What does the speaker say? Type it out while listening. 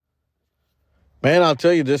Man, I'll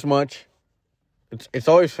tell you this much. It's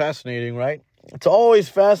always fascinating, right? It's always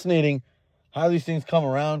fascinating how these things come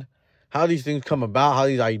around, how these things come about, how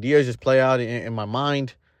these ideas just play out in my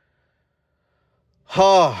mind.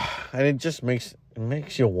 And it just makes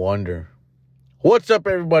you wonder. What's up,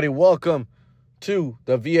 everybody? Welcome to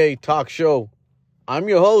the VA Talk Show. I'm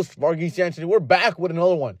your host, Varghese Anthony. We're back with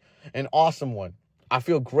another one, an awesome one. I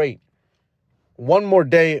feel great. One more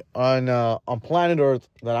day on planet Earth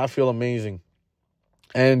that I feel amazing.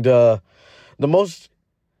 And the most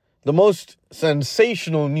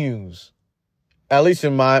sensational news, at least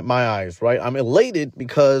in my eyes, right? I'm elated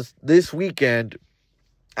because this weekend,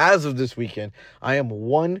 as of this weekend, I am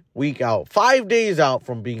 1 week out, 5 days out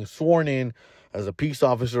from being sworn in as a peace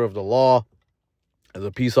officer of the law, as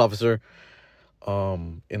a peace officer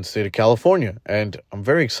in the state of California. And I'm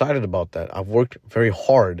very excited about that. I've worked very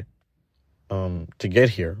hard to get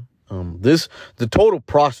here. The total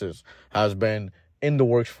process has been in the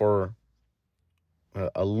works for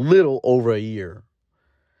a little over a year.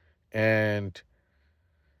 And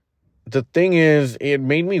the thing is, it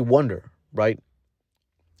made me wonder, right?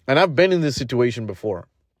 And I've been in this situation before.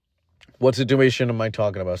 What situation am I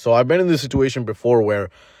talking about? So I've been in this situation before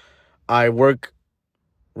where I work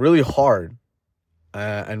really hard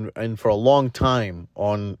and for a long time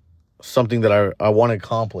on something that I want to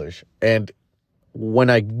accomplish. And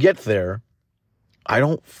when I get there, I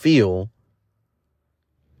don't feel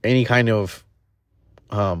any kind of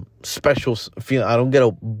special feeling. I don't get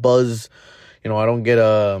a buzz, I don't get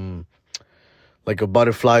like a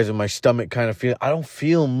butterflies in my stomach kind of feeling. I don't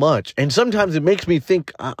feel much, and sometimes it makes me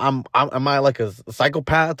think, am I like a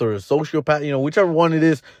psychopath or a sociopath? Whichever one it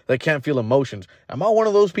is that can't feel emotions. Am I one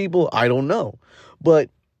of those people? I don't know, but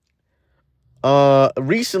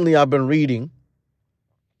recently I've been reading,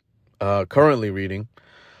 currently reading.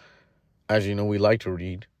 As you know, we like to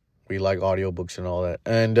read. We like audiobooks and all that.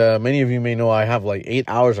 And many of you may know I have like 8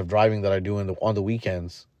 hours of driving that I do on the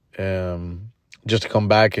weekends, just to come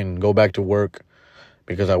back and go back to work,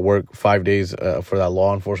 because I work 5 days for that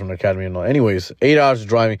law enforcement academy and all. Anyways, 8 hours of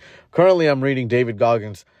driving. Currently, I'm reading David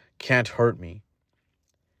Goggins' Can't Hurt Me.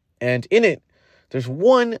 And in it, there's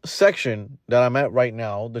one section that I'm at right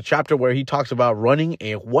now, the chapter where he talks about running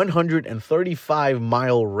a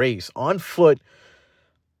 135-mile race on foot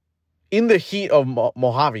in the heat of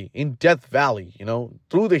Mojave, in Death Valley,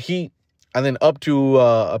 through the heat, and then up to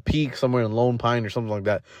a peak somewhere in Lone Pine or something like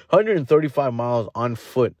that. 135 miles on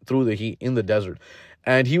foot through the heat in the desert.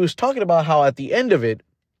 And he was talking about how at the end of it,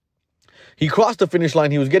 he crossed the finish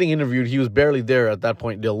line. He was getting interviewed. He was barely there at that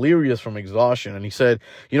point, delirious from exhaustion. And he said,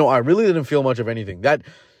 I really didn't feel much of anything. That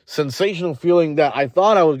sensational feeling that I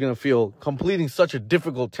thought I was going to feel completing such a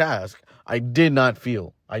difficult task, I did not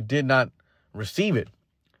feel. I did not receive it.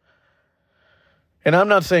 And I'm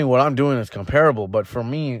not saying what I'm doing is comparable, but for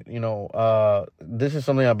me, this is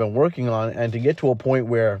something I've been working on. And to get to a point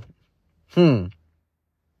where,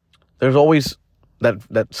 there's always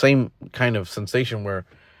that same kind of sensation where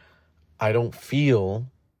I don't feel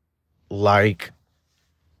like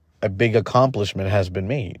a big accomplishment has been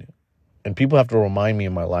made. And people have to remind me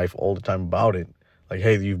in my life all the time about it. Like,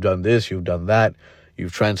 hey, you've done this, you've done that,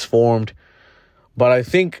 you've transformed. But I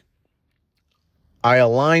think I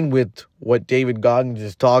align with what David Goggins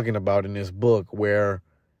is talking about in his book, where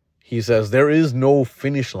he says there is no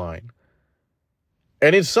finish line.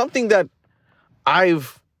 And it's something that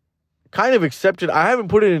I've kind of accepted. I haven't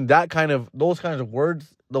put it in those kinds of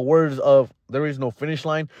words, the words of there is no finish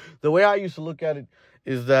line. The way I used to look at it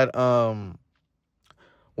is that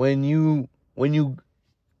when you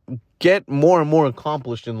get more and more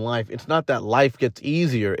accomplished in life, it's not that life gets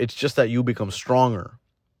easier. It's just that you become stronger.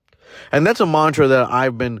 And that's a mantra that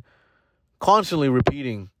I've been constantly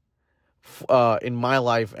repeating in my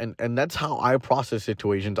life. And that's how I process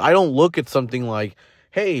situations. I don't look at something like,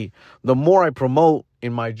 hey, the more I promote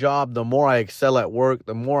in my job, the more I excel at work,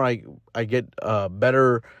 the more I get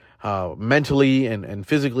better mentally and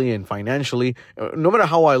physically and financially. No matter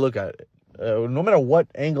how I look at it, no matter what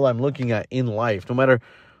angle I'm looking at in life, no matter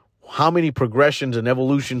how many progressions and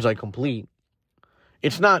evolutions I complete,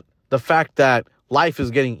 it's not the fact that life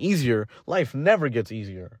is getting easier. Life never gets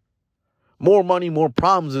easier. More money, more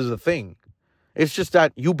problems is a thing. It's just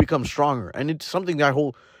that you become stronger. And it's something that I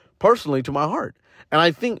hold personally to my heart. And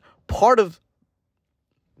I think part of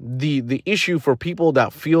the issue for people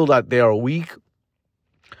that feel that they are weak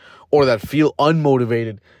or that feel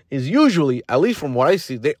unmotivated is usually, at least from what I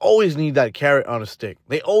see, they always need that carrot on a stick.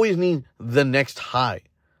 They always need the next high.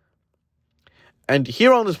 And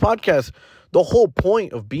here on this podcast, the whole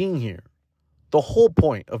point of being here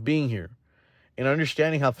and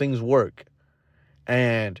understanding how things work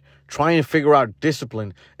and trying to figure out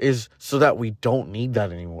discipline is so that we don't need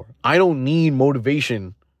that anymore. I don't need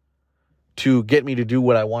motivation to get me to do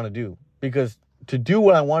what I want to do, because to do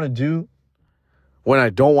what I want to do when I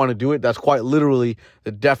don't want to do it, that's quite literally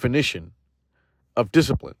the definition of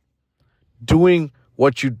discipline. Doing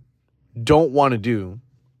what you don't want to do,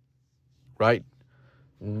 right?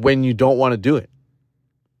 When you don't want to do it.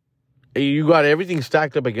 You got everything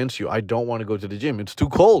stacked up against you. I don't want to go to the gym. It's too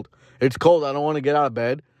cold. It's cold. I don't want to get out of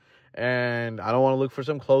bed. And I don't want to look for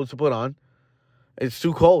some clothes to put on. It's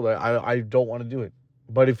too cold. I don't want to do it.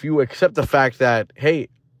 But if you accept the fact that, hey,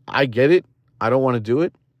 I get it. I don't want to do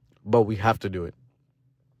it. But we have to do it.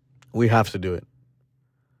 We have to do it.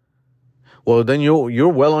 Well, then you're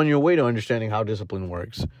well on your way to understanding how discipline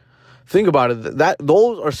works. Think about it.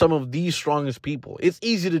 Those are some of the strongest people. It's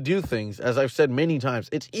easy to do things, as I've said many times.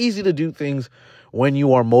 It's easy to do things when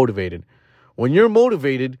you are motivated. When you're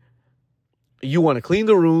motivated, you want to clean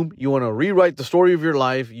the room. You want to rewrite the story of your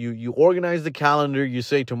life. You organize the calendar. You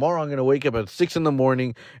say, tomorrow I'm going to wake up at 6 in the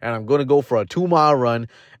morning and I'm going to go for a 2-mile run.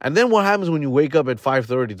 And then what happens when you wake up at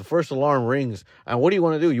 5:30? The first alarm rings. And what do you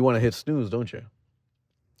want to do? You want to hit snooze, don't you?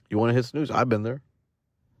 You want to hit snooze? I've been there.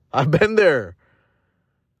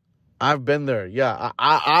 Yeah,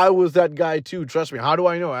 I was that guy too. Trust me. How do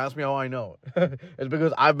I know? Ask me how I know. It's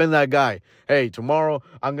because I've been that guy. Hey, tomorrow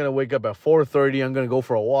I'm going to wake up at 4:30. I'm going to go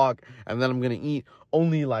for a walk. And then I'm going to eat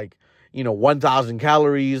only 1,000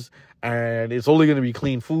 calories. And it's only going to be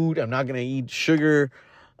clean food. I'm not going to eat sugar.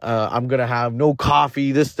 I'm going to have no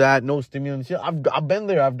coffee, this, that, no stimulants. I've been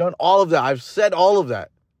there. I've done all of that. I've said all of that.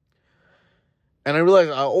 And I realize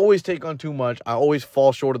I always take on too much. I always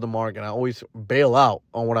fall short of the mark, and I always bail out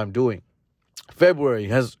on what I'm doing. February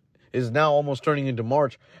is now almost turning into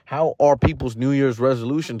March. How are people's New Year's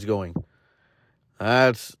resolutions going?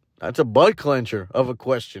 That's a butt clencher of a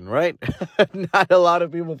question, right? Not a lot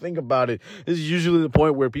of people think about it. This is usually the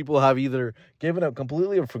point where people have either given up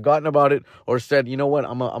completely or forgotten about it, or said, you know what,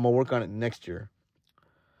 I'm gonna work on it next year.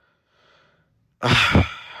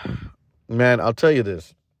 Man, I'll tell you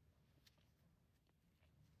this.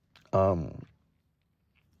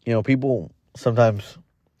 People sometimes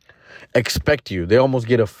expect you. They almost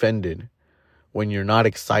get offended when you're not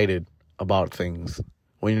excited about things.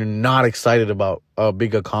 When you're not excited about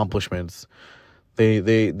big accomplishments.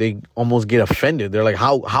 They almost get offended. They're like,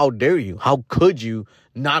 how dare you? How could you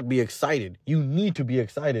not be excited? You need to be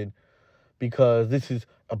excited because this is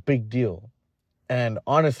a big deal. And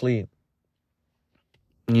honestly,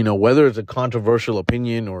 whether it's a controversial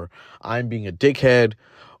opinion or I'm being a dickhead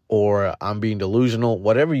or I'm being delusional,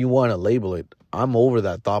 whatever you want to label it, I'm over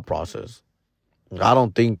that thought process. I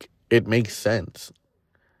don't think it makes sense.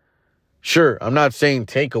 Sure, I'm not saying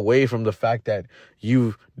take away from the fact that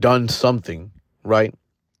you've done something, right?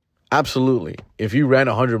 Absolutely. If you ran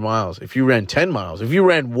 100 miles, if you ran 10 miles, if you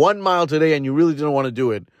ran 1 mile today and you really didn't want to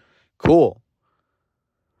do it, cool.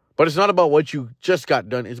 But it's not about what you just got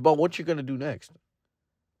done. It's about what you're going to do next.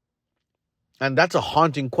 And that's a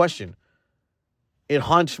haunting question. It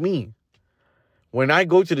haunts me. When I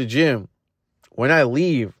go to the gym, when I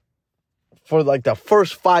leave, for the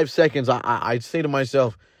first 5 seconds, I say to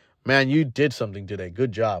myself, man, you did something today.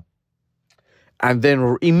 Good job. And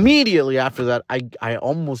then immediately after that, I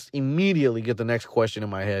almost immediately get the next question in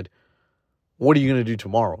my head. What are you going to do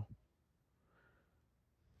tomorrow?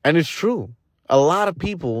 And it's true. A lot of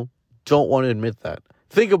people don't want to admit that.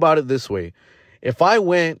 Think about it this way. If I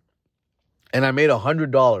went and I made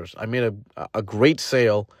 $100, I made a great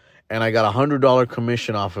sale, and I got $100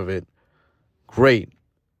 commission off of it, great.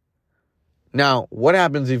 Now, what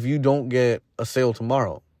happens if you don't get a sale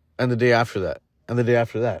tomorrow, and the day after that, and the day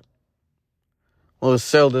after that? Well, the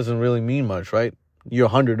sale doesn't really mean much, right? Your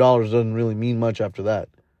 $100 doesn't really mean much after that.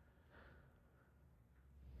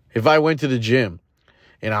 If I went to the gym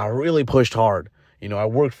and I really pushed hard, I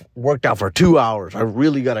worked out for 2 hours, I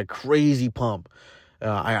really got a crazy pump.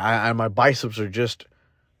 My biceps are just,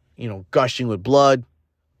 gushing with blood,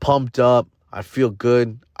 pumped up. I feel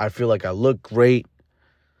good. I feel like I look great.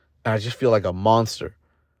 And I just feel like a monster.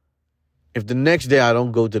 If the next day I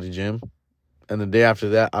don't go to the gym, and the day after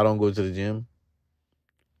that I don't go to the gym,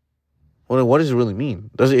 well, what does it really mean?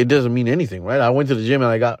 It doesn't mean anything, right? I went to the gym and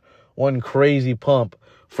I got one crazy pump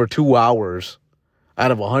for 2 hours out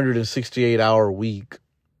of a 168-hour week.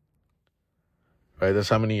 Right? That's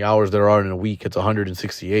how many hours there are in a week. It's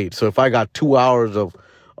 168. So if I got 2 hours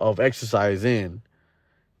of exercise in,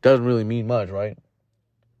 doesn't really mean much, right?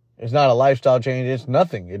 It's not a lifestyle change. It's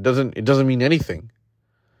nothing. It doesn't mean anything.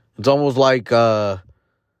 It's almost like a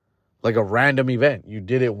random event. You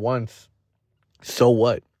did it once. So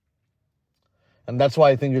what? And that's why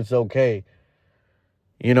I think it's okay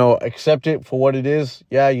accept it for what it is.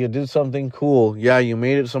 Yeah, you did something cool. Yeah, you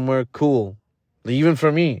made it somewhere cool. Even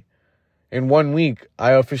for me, in 1 week,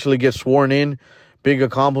 I officially get sworn in. Big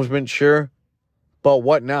accomplishment, sure. But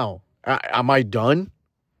what now? Am I done?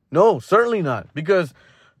 No, certainly not. Because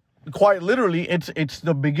quite literally, it's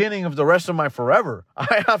the beginning of the rest of my forever.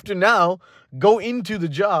 I have to now go into the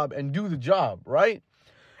job and do the job, right?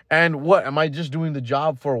 And what? Am I just doing the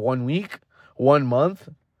job for 1 week, 1 month,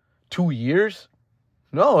 2 years?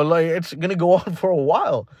 No, like it's going to go on for a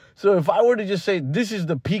while. So if I were to just say this is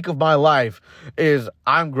the peak of my life, is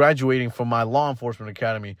I'm graduating from my law enforcement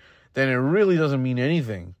academy, then it really doesn't mean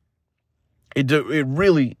anything. It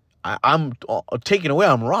really, I'm taking away,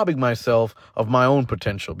 I'm robbing myself of my own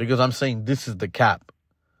potential because I'm saying this is the cap.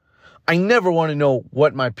 I never want to know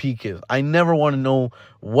what my peak is. I never want to know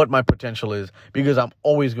what my potential is because I'm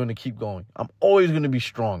always going to keep going. I'm always going to be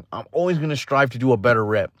strong. I'm always going to strive to do a better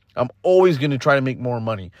rep. I'm always going to try to make more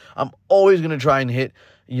money. I'm always going to try and hit,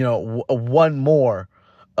 one more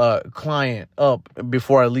client up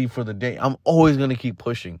before I leave for the day. I'm always going to keep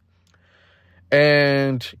pushing.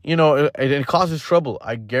 And, it causes trouble.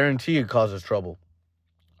 I guarantee it causes trouble.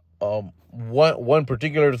 One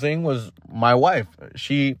particular thing was my wife.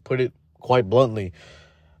 She put it quite bluntly.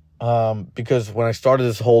 Because when I started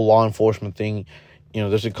this whole law enforcement thing,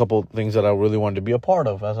 there's a couple things that I really wanted to be a part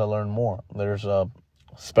of as I learned more. There's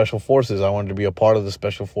special forces. I wanted to be a part of the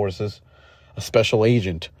special forces, a special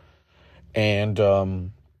agent. And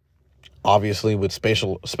obviously with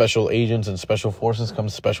special agents and special forces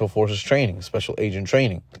comes special forces training, special agent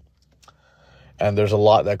training. And there's a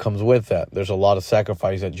lot that comes with that. There's a lot of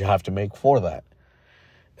sacrifice that you have to make for that.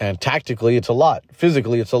 And tactically, it's a lot.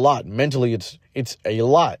 Physically, it's a lot. Mentally, it's a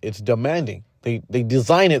lot. It's demanding. They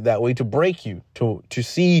design it that way to break you, to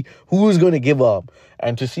see who's going to give up,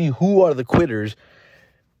 and to see who are the quitters.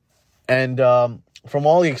 And from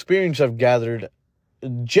all the experience I've gathered,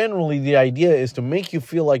 generally the idea is to make you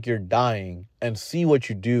feel like you're dying and see what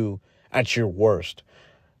you do at your worst.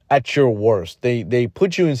 At your worst. They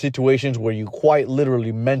put you in situations where you quite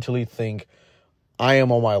literally mentally think, I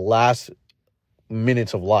am on my last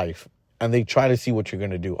minutes of life. And they try to see what you're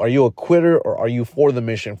going to do. Are you a quitter or are you for the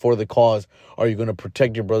mission, for the cause? Are you going to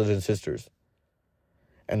protect your brothers and sisters?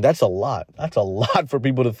 And that's a lot. That's a lot for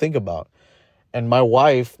people to think about. And my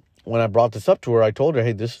wife, when I brought this up to her, I told her,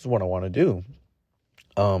 hey, this is what I want to do.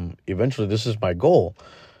 Eventually, this is my goal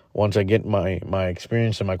once I get my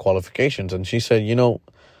experience and my qualifications. And she said,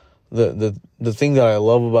 the thing that I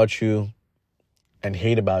love about you and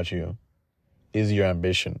hate about you is your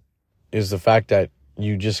ambition, is the fact that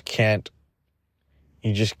you just can't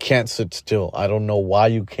sit still. I don't know why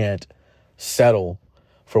you can't settle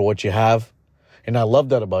for what you have. And I love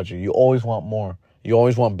that about you. You always want more. You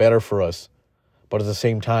always want better for us. But at the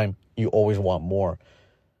same time, you always want more.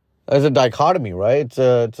 There's a dichotomy, right? It's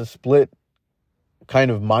a split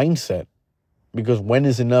kind of mindset. Because when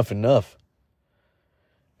is enough enough?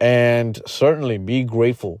 And certainly be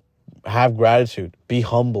grateful. Have gratitude. Be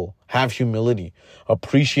humble. Have humility.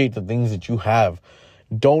 Appreciate the things that you have.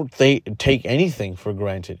 Don't take anything for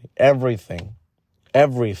granted. Everything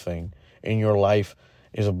in your life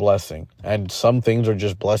is a blessing. And some things are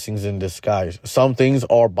just blessings in disguise. Some things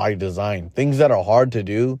are by design. Things that are hard to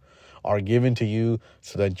do are given to you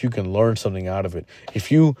so that you can learn something out of it.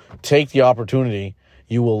 If you take the opportunity,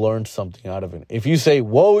 you will learn something out of it. If you say,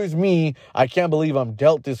 woe is me, I can't believe I'm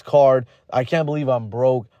dealt this card. I can't believe I'm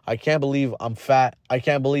broke. I can't believe I'm fat. I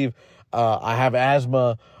can't believe I have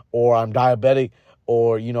asthma or I'm diabetic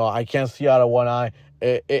or, I can't see out of one eye.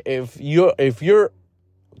 If your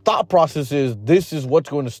thought process is this is what's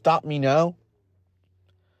going to stop me now,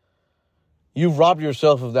 you've robbed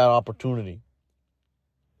yourself of that opportunity.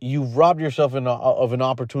 You've robbed yourself of an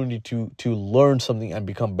opportunity to learn something and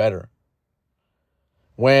become better.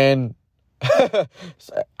 When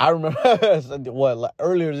I remember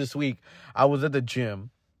earlier this week, I was at the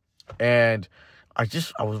gym and I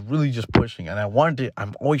was really just pushing, and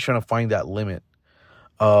I'm always trying to find that limit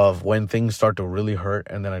of when things start to really hurt,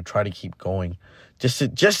 and then I try to keep going just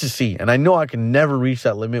to see. And I know I can never reach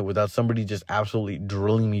that limit without somebody just absolutely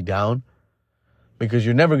drilling me down, because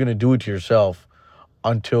you're never going to do it to yourself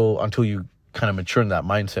until you kind of mature in that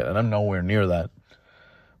mindset. And I'm nowhere near that.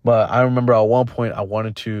 But I remember at one point I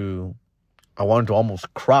wanted to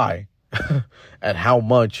almost cry at how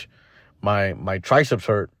much my triceps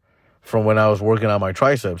hurt from when I was working on my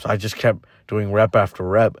triceps. I just kept doing rep after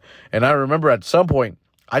rep. And I remember at some point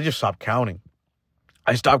I just stopped counting.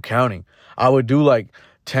 I stopped counting. I would do like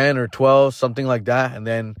 10 or 12, something like that. And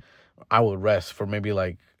then I would rest for maybe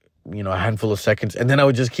a handful of seconds. And then I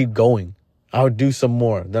would just keep going. I would do some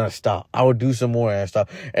more, then I stop. I would do some more, and I stop.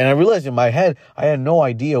 And I realized in my head, I had no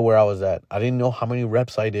idea where I was at. I didn't know how many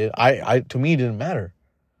reps I did. To me, it didn't matter.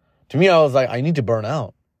 To me, I was like, I need to burn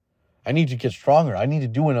out. I need to get stronger. I need to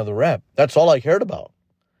do another rep. That's all I cared about.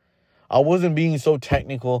 I wasn't being so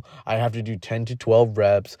technical. I have to do 10 to 12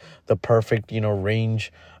 reps, the perfect,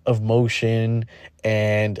 range of motion,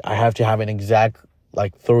 and I have to have an exact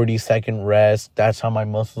 30-second rest. That's how my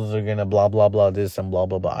muscles are going to blah, blah, blah, this and blah,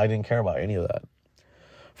 blah, blah. I didn't care about any of that.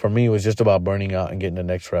 For me, it was just about burning out and getting the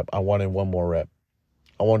next rep. I wanted one more rep.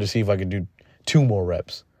 I wanted to see if I could do 2 more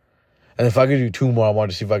reps. And if I could do 2 more, I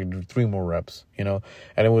wanted to see if I could do 3 more reps, And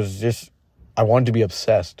it was just, I wanted to be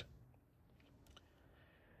obsessed.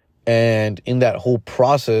 And in that whole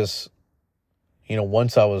process,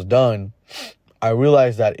 once I was done, I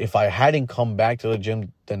realized that if I hadn't come back to the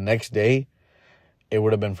gym the next day, it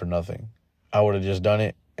would have been for nothing. I would have just done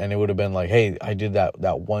it, and it would have been like, hey, I did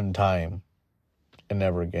that one time and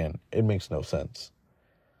never again. It makes no sense.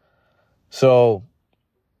 So,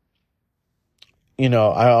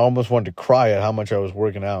 I almost wanted to cry at how much I was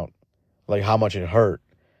working out, like how much it hurt.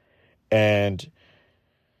 And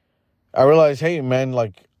I realized, hey, man,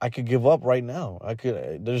 I could give up right now.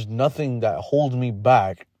 There's nothing that holds me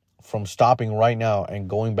back from stopping right now and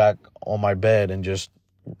going back on my bed and just,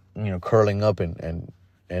 curling up and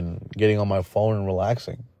getting on my phone and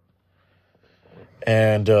relaxing.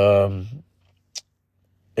 And that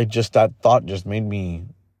thought just made me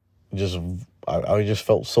I just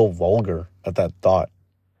felt so vulgar at that thought,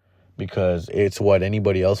 because it's what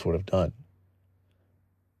anybody else would have done.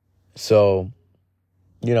 So,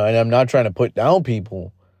 and I'm not trying to put down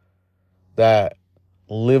people that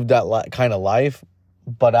live that kind of life,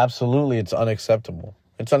 but absolutely it's unacceptable.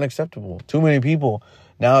 It's unacceptable. Too many people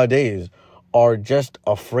nowadays are just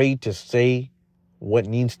afraid to say what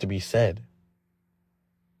needs to be said.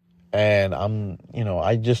 And I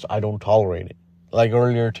don't tolerate it. Like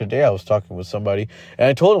earlier today, I was talking with somebody and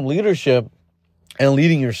I told him leadership and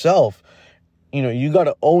leading yourself, you got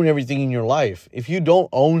to own everything in your life. If you don't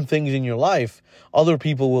own things in your life, other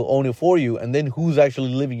people will own it for you. And then who's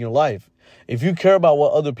actually living your life? If you care about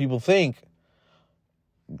what other people think,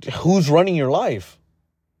 who's running your life?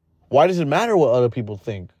 Why does it matter what other people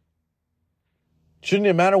think? Shouldn't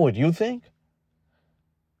it matter what you think?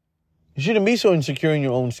 You shouldn't be so insecure in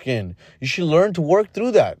your own skin. You should learn to work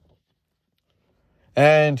through that.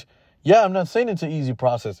 And yeah, I'm not saying it's an easy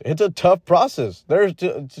process. It's a tough process. There's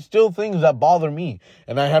still things that bother me,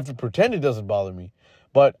 and I have to pretend it doesn't bother me.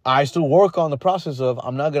 But I still work on the process of,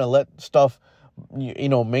 I'm not going to let stuff, I'm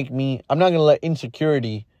not going to let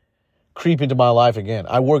insecurity creep into my life again.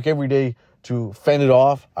 I work every day to fend it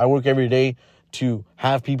off. I work every day to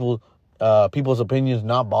have people's opinions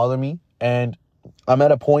not bother me. And I'm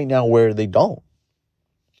at a point now where they don't.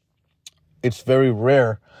 It's very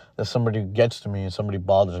rare that somebody gets to me and somebody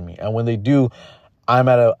bothers me. And when they do, I'm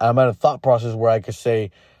at a thought process where I could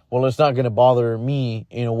say, well, it's not going to bother me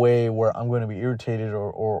in a way where I'm going to be irritated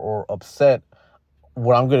or upset.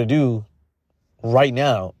 What I'm going to do right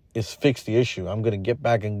now is fix the issue. I'm going to get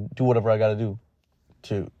back and do whatever I got to do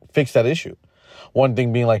to fix that issue. One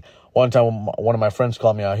thing being one time one of my friends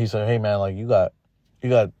called me out. He said, hey, man, you got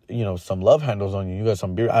some love handles on you. You got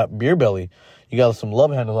some beer belly. You got some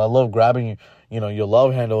love handles. I love grabbing your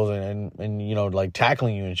love handles and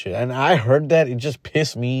tackling you and shit. And I heard that. It just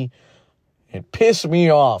pissed me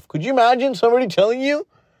off. Could you imagine somebody telling you,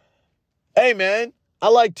 hey, man, I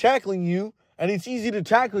like tackling you, and it's easy to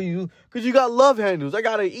tackle you because you got love handles. I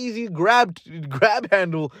got an easy grab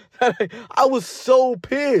handle. I was so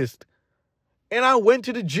pissed. And I went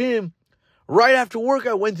to the gym. Right after work,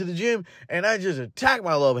 I went to the gym, and I just attacked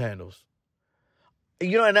my love handles.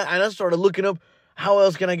 And I started looking up, how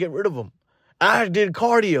else can I get rid of them? I did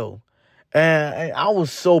cardio, and I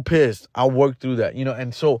was so pissed. I worked through that,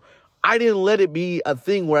 and so I didn't let it be a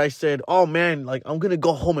thing where I said, oh, man, I'm going to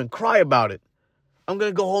go home and cry about it. I'm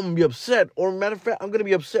going to go home and be upset. Or matter of fact, I'm going to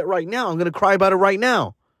be upset right now. I'm going to cry about it right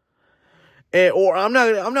now. Or I'm not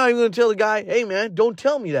even going to tell the guy, hey, man, don't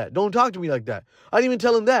tell me that. Don't talk to me like that. I didn't even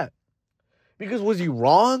tell him that. Because was he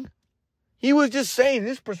wrong? He was just saying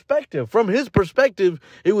his perspective. From his perspective,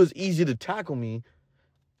 it was easy to tackle me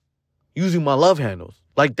using my love handles.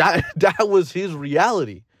 That was his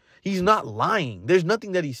reality. He's not lying. There's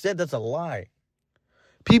nothing that he said that's a lie.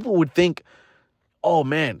 People would think, oh,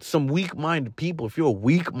 man, some weak-minded people, if you're a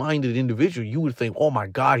weak-minded individual, you would think, oh, my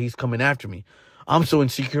God, he's coming after me. I'm so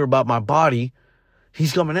insecure about my body.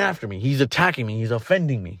 He's coming after me. He's attacking me. He's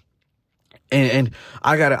offending me. And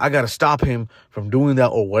I gotta stop him from doing that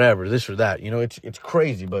or whatever, this or that. It's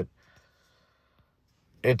crazy, but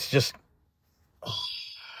it's just,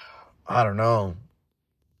 I don't know.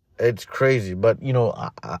 It's crazy. But,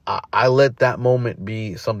 I let that moment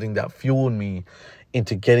be something that fueled me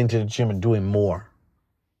into getting to the gym and doing more.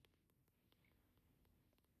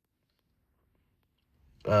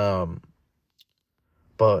 But,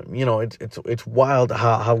 it's wild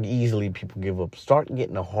how easily people give up. Start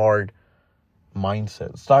getting a hard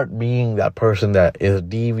mindset. Start being that person that is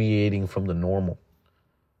deviating from the normal.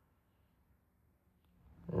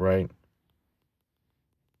 Right?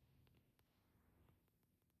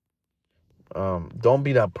 Don't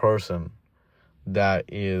be that person that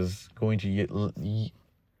is going to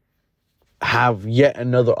have yet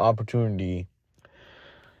another opportunity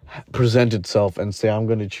present itself and say, I'm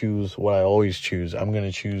going to choose what I always choose. I'm going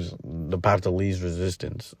to choose the path of least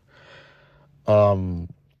resistance. We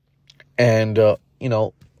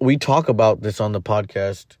talk about this on the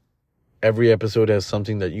podcast. Every episode has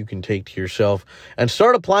something that you can take to yourself and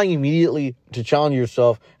start applying immediately to challenge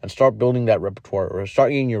yourself and start building that repertoire or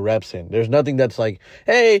start getting your reps in. There's nothing that's like,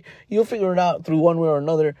 hey, you'll figure it out through one way or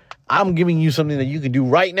another. I'm giving you something that you can do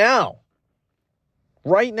right now,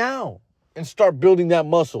 and start building that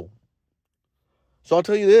muscle. So I'll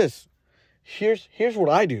tell you this. Here's what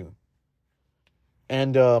I do.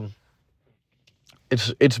 And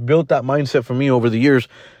it's built that mindset for me over the years.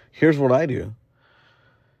 Here's what I do.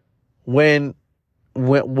 When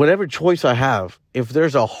whatever choice I have, if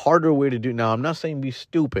there's a harder way to do it, now I'm not saying be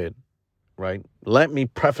stupid, right? Let me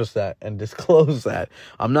preface that and disclose that.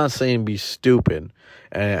 I'm not saying be stupid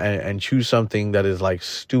and choose something that is like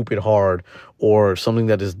stupid hard or something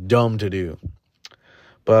that is dumb to do.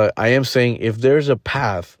 But I am saying if there's a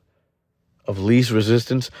path of least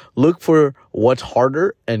resistance, look for what's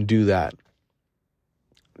harder and do that.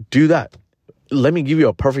 Do that. Let me give you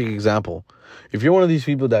a perfect example. If you're one of these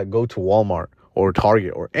people that go to Walmart or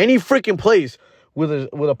Target or any freaking place with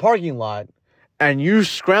a parking lot and you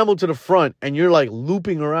scramble to the front and you're like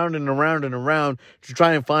looping around and around and around to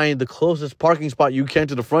try and find the closest parking spot you can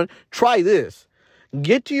to the front, try this.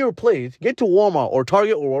 Get to your place, get to Walmart or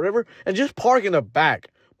Target or whatever, and just park in the back.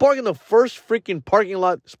 Park in the first freaking parking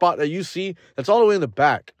lot spot that you see that's all the way in the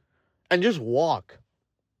back. And just walk.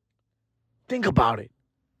 Think about it.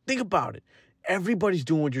 Everybody's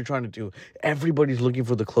doing what you're trying to do. Everybody's looking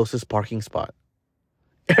for the closest parking spot.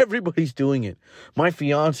 Everybody's doing it. My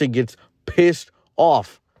fiance gets pissed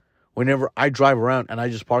off whenever I drive around and I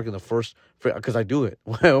just park in the first, because I do it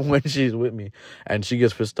when she's with me, and she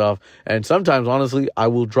gets pissed off. And sometimes, honestly, I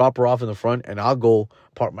will drop her off in the front and I'll go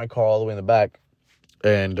park my car all the way in the back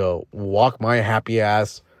and walk my happy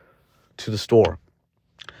ass to the store.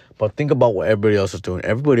 But think about what everybody else is doing.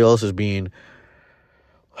 Everybody else is being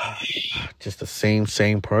just the same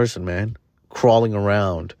person, man, crawling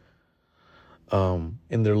around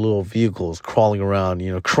in their little vehicles, crawling around,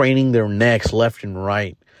 craning their necks left and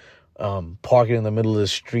right, parking in the middle of the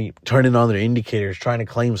street, turning on their indicators, trying to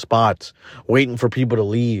claim spots, waiting for people to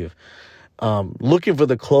leave, looking for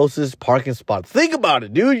the closest parking spot. Think about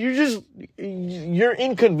it, dude. Your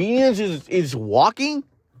inconvenience is walking.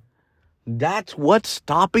 That's what's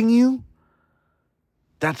stopping you.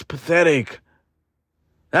 That's pathetic.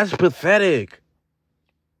 It's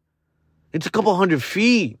a couple 100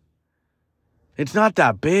 feet. It's not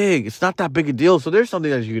that big. It's not that big a deal. So there's something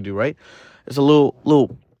that you could do, right? It's a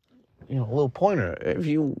little pointer. If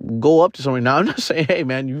you go up to somebody, now I'm not saying, hey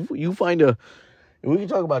man, you find we can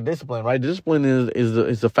talk about discipline, right? Discipline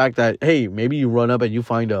is the fact that, hey, maybe you run up and you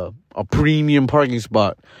find a premium parking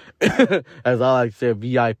spot, as I like to say, a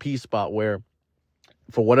VIP spot where,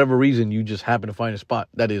 for whatever reason, you just happen to find a spot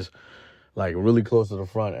that is like really close to the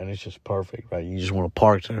front and it's just perfect, right? You just want to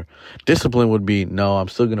park there. Discipline would be, no, I'm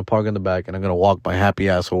still going to park in the back and I'm going to walk my happy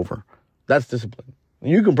ass over. That's discipline.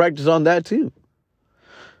 You can practice on that too.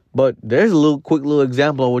 But there's a quick little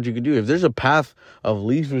example of what you can do. If there's a path of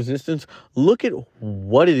least resistance, look at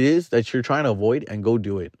what it is that you're trying to avoid and go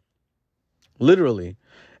do it. Literally.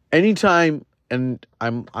 Anytime, and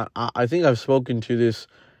I think I've spoken to this,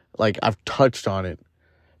 like I've touched on it,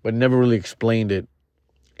 but never really explained it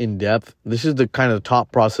in depth. This is the kind of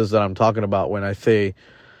thought process that I'm talking about when I say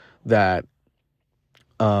that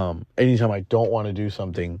anytime I don't want to do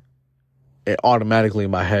something, it automatically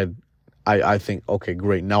in my head, I think, okay,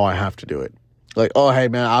 great, now I have to do it. Like, oh, hey,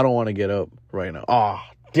 man, I don't want to get up right now. Oh,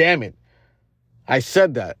 damn it. I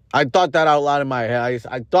said that. I thought that out loud in my head.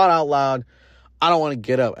 I thought out loud, I don't want to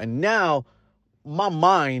get up. And now, in my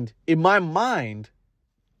mind,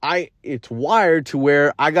 it's wired to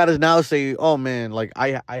where I got to now say, oh, man, like,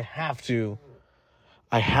 I have to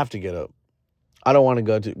get up. I don't want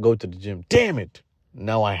to go to the gym. Damn it.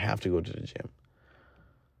 Now I have to go to the gym.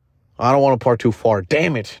 I don't want to park too far.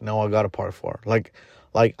 Damn it. Now I got to park far. Like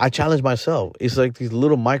Like, I challenge myself. It's like these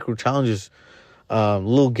little micro challenges,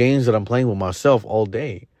 little games that I'm playing with myself all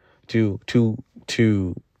day to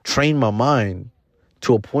train my mind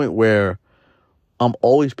to a point where I'm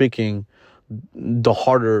always picking the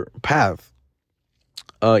harder path.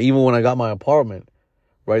 Even when I got my apartment,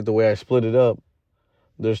 right, the way I split it up,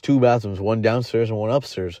 there's 2 bathrooms, one downstairs and one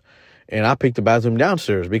upstairs. And I picked the bathroom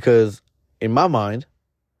downstairs because in my mind,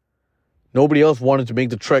 nobody else wanted to make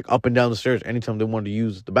the trek up and down the stairs anytime they wanted to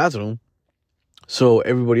use the bathroom. So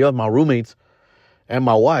everybody else, my roommates and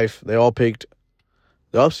my wife, they all picked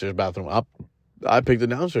the upstairs bathroom. I picked the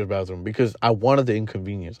downstairs bathroom because I wanted the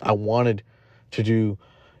inconvenience. I wanted to do,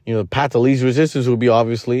 the path of least resistance would be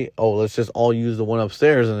obviously, let's just all use the one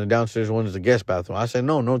upstairs and the downstairs one is the guest bathroom. I said,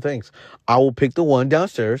 no thanks. I will pick the one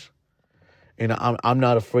downstairs, and I'm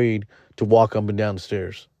not afraid to walk up and down the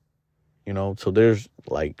stairs. So there's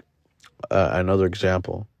like another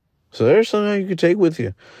example. So there's something you can take with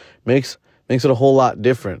you. Makes it a whole lot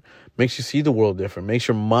different. Makes you see the world different. Makes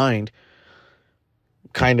your mind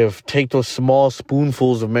kind of take those small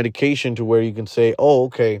spoonfuls of medication to where you can say,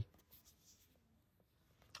 okay,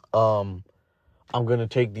 I'm going to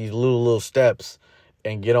take these little steps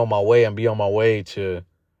and get on my way and be on my way to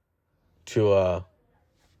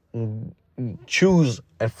choose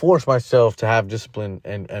and force myself to have discipline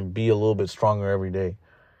and be a little bit stronger every day.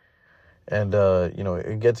 And,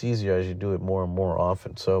 it gets easier as you do it more and more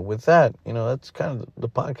often. So with that, that's kind of the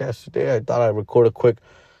podcast today. I thought I'd record a quick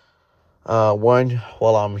one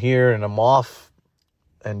while I'm here and I'm off.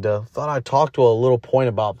 And thought I'd talk to a little point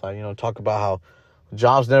about that. Talk about how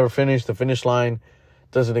jobs never finish. The finish line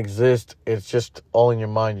doesn't exist. It's just all in your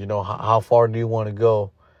mind. How far do you want to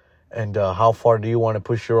go? And how far do you want to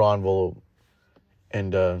push your envelope?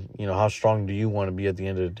 And, how strong do you want to be at the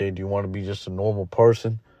end of the day? Do you want to be just a normal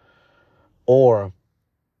person? Or,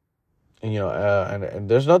 and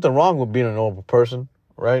there's nothing wrong with being a normal person,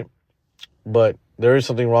 right? But there is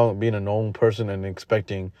something wrong with being a normal person and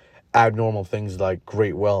expecting abnormal things like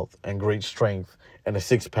great wealth and great strength and a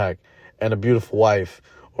 6-pack and a beautiful wife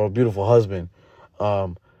or a beautiful husband.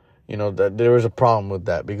 That there is a problem with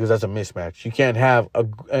that because that's a mismatch. You can't have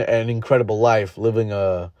an incredible life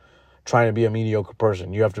trying to be a mediocre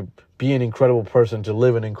person. You have to be an incredible person to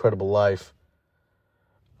live an incredible life.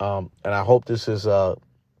 And I hope this is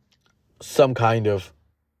some kind of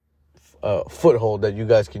foothold that you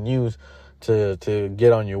guys can use to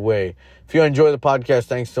get on your way. If you enjoy the podcast,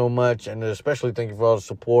 thanks so much. And especially thank you for all the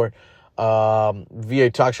support. VA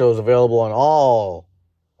Talk Show is available on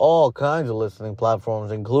all kinds of listening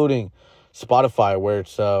platforms, including Spotify, where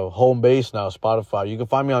it's home base now, Spotify. You can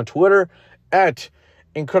find me on Twitter at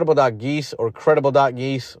incredible.geese or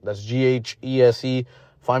credible.geese. That's GHESE.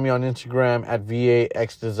 Find me on Instagram at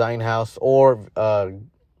VAXDesignHouse or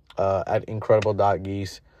at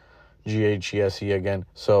incredible.geese, GHESE again.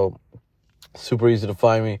 So super easy to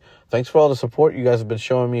find me. Thanks for all the support you guys have been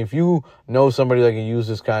showing me. If you know somebody that can use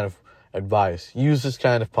this kind of advice, use this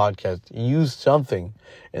kind of podcast, use something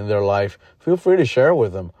in their life, feel free to share it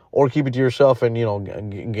with them or keep it to yourself and,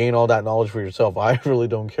 gain all that knowledge for yourself. I really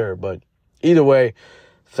don't care. But either way,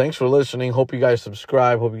 thanks for listening. Hope you guys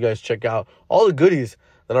subscribe. Hope you guys check out all the goodies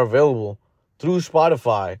that are available through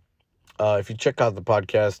Spotify. If you check out the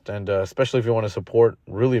podcast and especially if you want to support,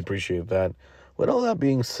 really appreciate that. With all that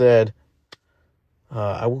being said,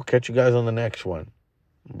 I will catch you guys on the next one.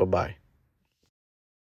 Bye-bye.